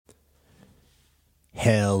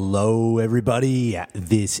Hello, everybody.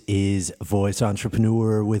 This is Voice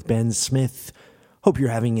Entrepreneur with Ben Smith. Hope you're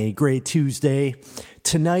having a great Tuesday.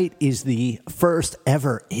 Tonight is the first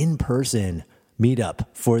ever in-person meetup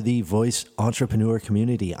for the Voice Entrepreneur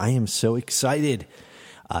community. I am so excited.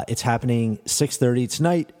 It's happening 6:30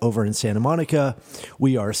 tonight over in Santa Monica.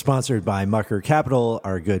 We are sponsored by Mucker Capital,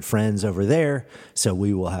 our good friends over there. So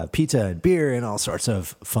we will have pizza and beer and all sorts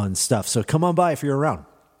of fun stuff. So come on by if you're around.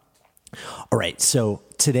 All right, so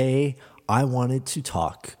today I wanted to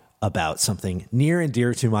talk about something near and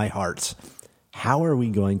dear to my heart. How are we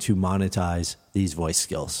going to monetize these voice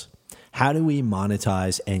skills? How do we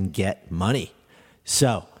monetize and get money?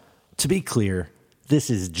 So, to be clear, this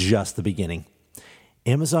is just the beginning.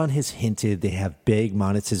 Amazon has hinted they have big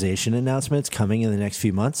monetization announcements coming in the next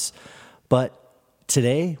few months, but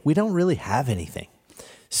today we don't really have anything.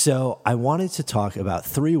 So I wanted to talk about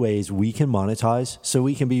 3 ways we can monetize so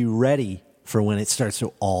we can be ready for when it starts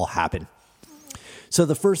to all happen. So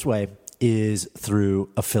the first way is through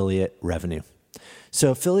affiliate revenue.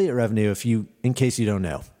 So affiliate revenue, in case you don't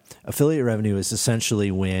know, affiliate revenue is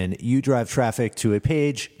essentially when you drive traffic to a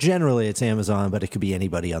page, generally it's Amazon, but it could be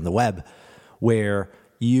anybody on the web, where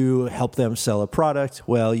you help them sell a product,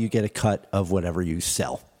 well, you get a cut of whatever you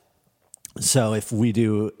sell. So if we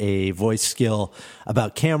do a voice skill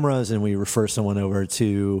about cameras and we refer someone over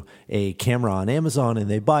to a camera on Amazon and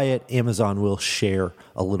they buy it, Amazon will share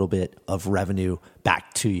a little bit of revenue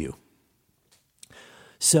back to you.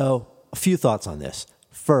 So a few thoughts on this.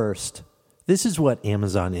 First, this is what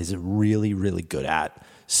Amazon is really, really good at.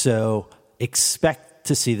 So expect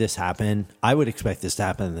to see this happen. I would expect this to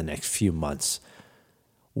happen in the next few months.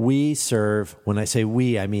 We serve, when I say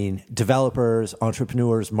we, I mean developers,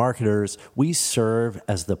 entrepreneurs, marketers. We serve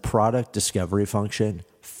as the product discovery function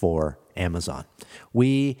for Amazon.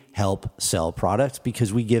 We help sell products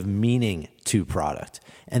because we give meaning to product.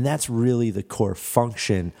 And that's really the core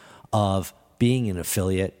function of being an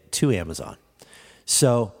affiliate to Amazon.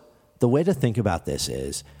 So the way to think about this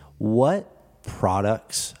is, what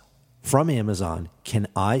products from Amazon can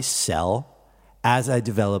I sell as I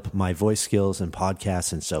develop my voice skills and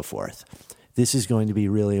podcasts and so forth? This is going to be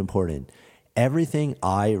really important. Everything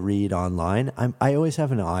I read online, I always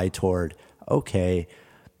have an eye toward, okay,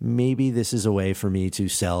 maybe this is a way for me to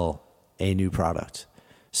sell a new product.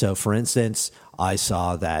 So for instance, I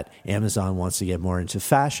saw that Amazon wants to get more into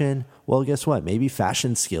fashion. Well, guess what? Maybe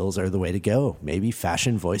fashion skills are the way to go. Maybe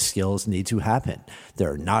fashion voice skills need to happen.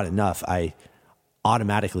 There are not enough. I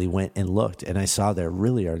automatically went and looked and I saw there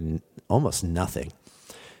really are almost nothing.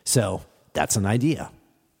 So that's an idea.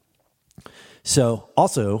 So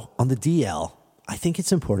also on the DL, I think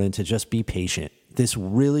it's important to just be patient. This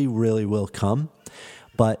really, really will come.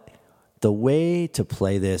 But the way to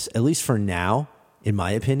play this, at least for now, in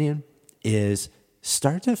my opinion, is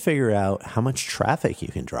start to figure out how much traffic you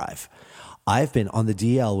can drive. I've been on the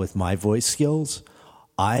DL with my voice skills.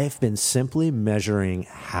 I've been simply measuring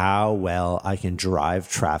how well I can drive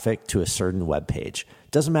traffic to a certain web page.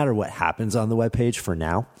 Doesn't matter what happens on the web page for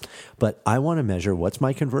now, but I want to measure what's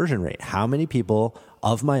my conversion rate. How many people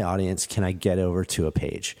of my audience can I get over to a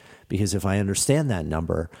page? Because if I understand that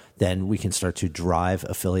number, then we can start to drive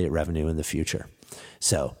affiliate revenue in the future.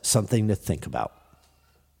 So something to think about.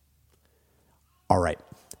 All right,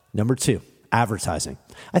 number 2, advertising.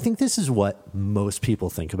 I think this is what most people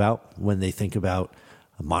think about when they think about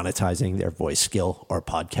monetizing their voice skill or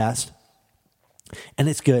podcast. And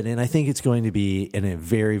it's good. And I think it's going to be a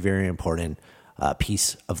very, very important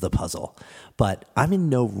piece of the puzzle. But I'm in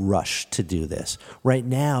no rush to do this. Right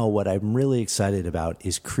now, what I'm really excited about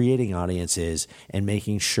is creating audiences and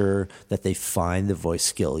making sure that they find the voice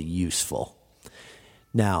skill useful.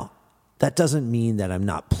 Now, that doesn't mean that I'm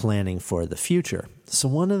not planning for the future. So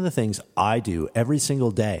one of the things I do every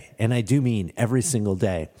single day, and I do mean every single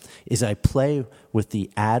day, is I play with the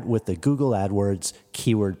Google AdWords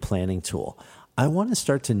keyword planning tool. I want to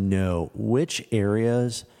start to know which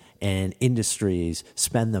areas and industries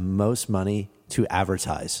spend the most money to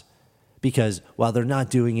advertise. Because while they're not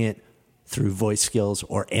doing it through Voice Skills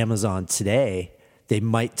or Amazon today, they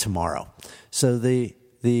might tomorrow. So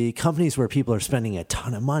the companies where people are spending a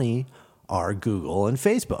ton of money are Google and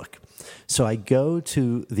Facebook. So I go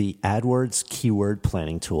to the AdWords keyword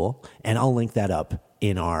planning tool, and I'll link that up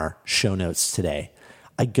in our show notes today.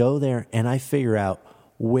 I go there and I figure out,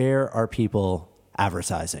 where are people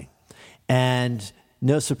advertising? And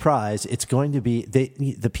no surprise, it's going to be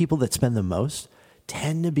the people that spend the most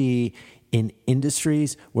tend to be in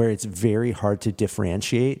industries where it's very hard to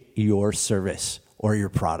differentiate your service or your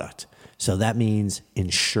product. So that means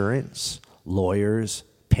insurance, lawyers,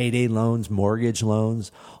 payday loans, mortgage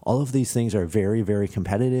loans, All of these things are very, very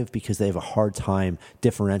competitive because they have a hard time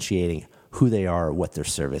differentiating who they are, what their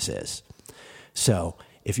service is. So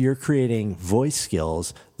if you're creating voice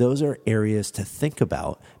skills, those are areas to think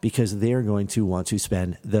about because they're going to want to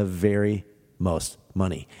spend the very most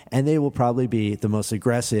money. And they will probably be the most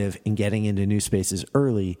aggressive in getting into new spaces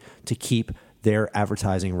early to keep their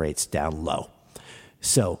advertising rates down low.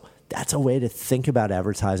 So that's a way to think about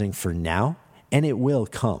advertising for now, and it will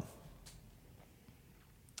come.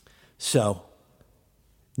 So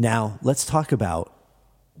now let's talk about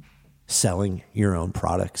selling your own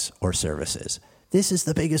products or services. This is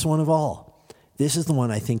the biggest one of all. This is the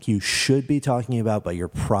one I think you should be talking about, but you're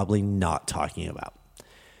probably not talking about.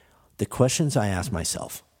 The questions I ask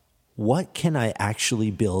myself: what can I actually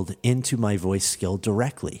build into my voice skill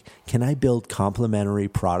directly? Can I build complementary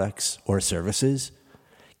products or services?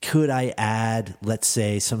 Could I add, let's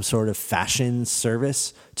say, some sort of fashion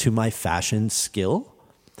service to my fashion skill?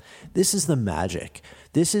 This is the magic.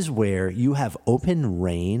 This is where you have open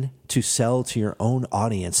rein to sell to your own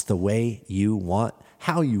audience the way you want,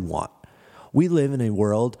 how you want. We live in a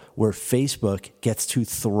world where Facebook gets to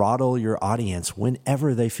throttle your audience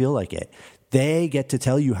whenever they feel like it. They get to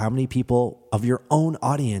tell you how many people of your own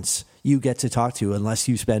audience you get to talk to unless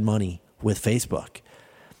you spend money with Facebook.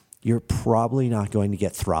 You're probably not going to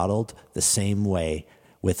get throttled the same way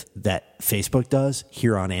with that Facebook does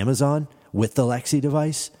here on Amazon with the Lexi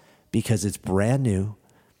device because it's brand new.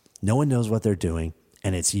 No one knows what they're doing,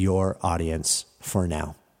 and it's your audience for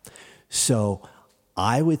now. So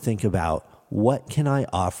I would think about, what can I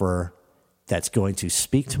offer that's going to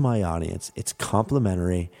speak to my audience? It's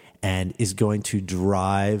complementary and is going to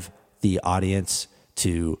drive the audience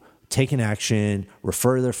to take an action,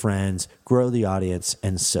 refer their friends, grow the audience,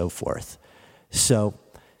 and so forth. So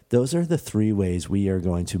those are the 3 ways we are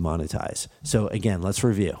going to monetize. So again, let's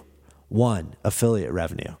review. 1, affiliate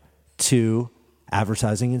revenue. 2,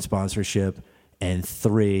 advertising and sponsorship. And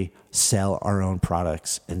 3, sell our own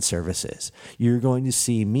products and services. You're going to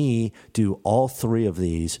see me do all 3 of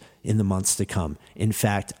these in the months to come. In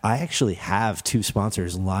fact, I actually have 2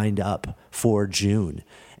 sponsors lined up for June.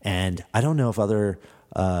 And I don't know if other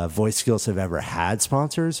voice skills have ever had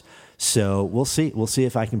sponsors. So we'll see. We'll see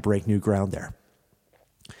if I can break new ground there.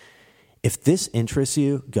 If this interests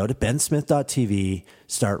you, go to bensmith.tv,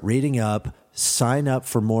 start reading up, sign up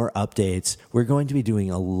for more updates. We're going to be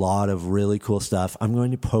doing a lot of really cool stuff. I'm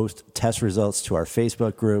going to post test results to our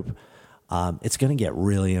Facebook group. It's going to get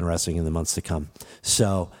really interesting in the months to come.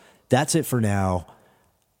 So that's it for now.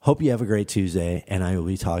 Hope you have a great Tuesday, and I will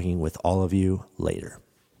be talking with all of you later.